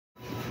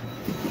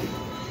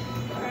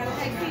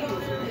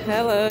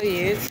Hello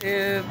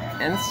YouTube,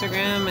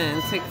 Instagram,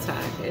 and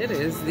TikTok. It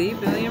is the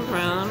Billion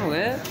Brown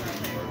with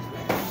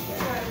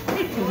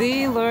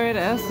the Lord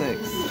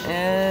Essex.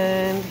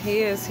 And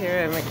he is here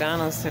at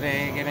McDonald's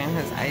today getting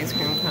his ice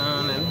cream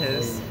cone and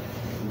his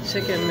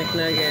chicken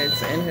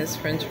McNuggets and his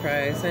french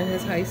fries and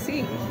his high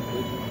C.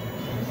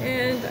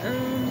 And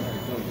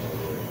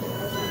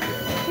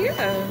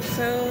yeah,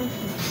 so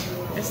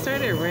it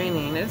started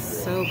raining. It's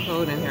so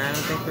cold in here. I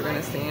don't think we're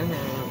gonna stay in here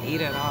and eat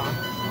at all.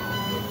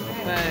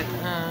 But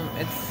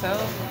it's so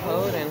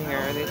cold in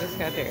here. They just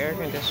got their air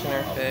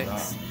conditioner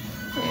fixed.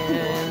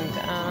 And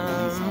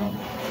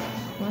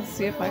let's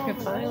see if I can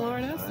find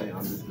Lord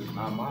Essex.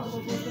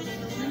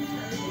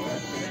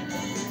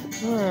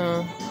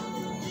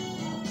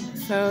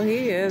 So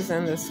he is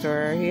in the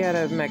store. He had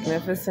a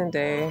magnificent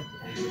day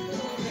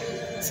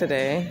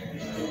today.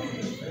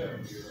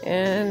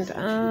 And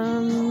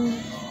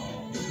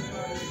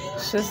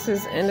it's just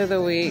his end of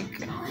the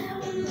week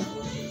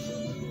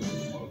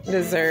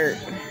dessert.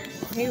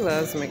 He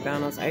loves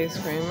McDonald's ice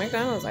cream.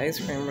 McDonald's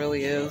ice cream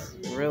really is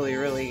really,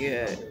 really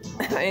good.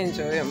 I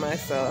enjoy it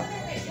myself.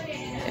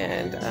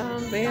 And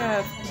they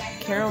have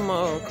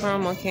caramel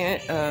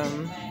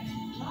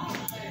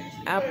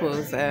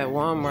apples at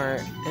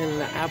Walmart,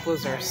 and the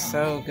apples are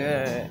so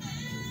good.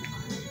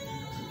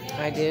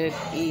 I did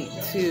eat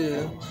 2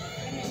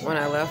 when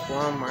I left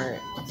Walmart,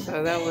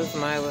 so that was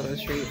my little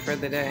treat for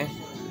the day.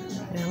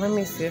 And let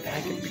me see if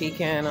I can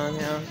peek in on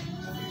him.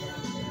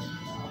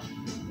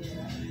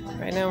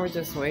 Right now we're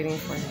just waiting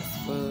for his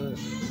food.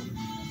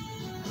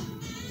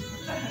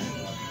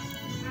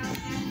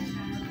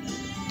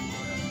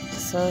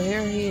 So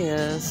here he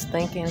is,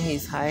 thinking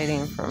he's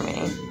hiding from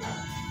me.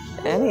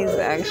 And he's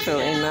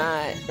actually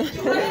not.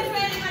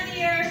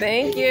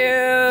 Thank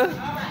you.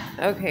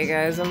 Okay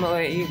guys, I'm gonna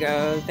let you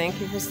go. Thank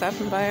you for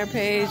stopping by our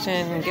page,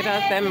 and get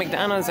out that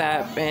McDonald's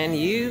app and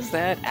use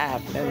that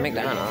app at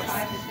McDonald's.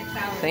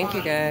 Thank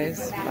you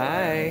guys.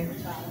 Bye.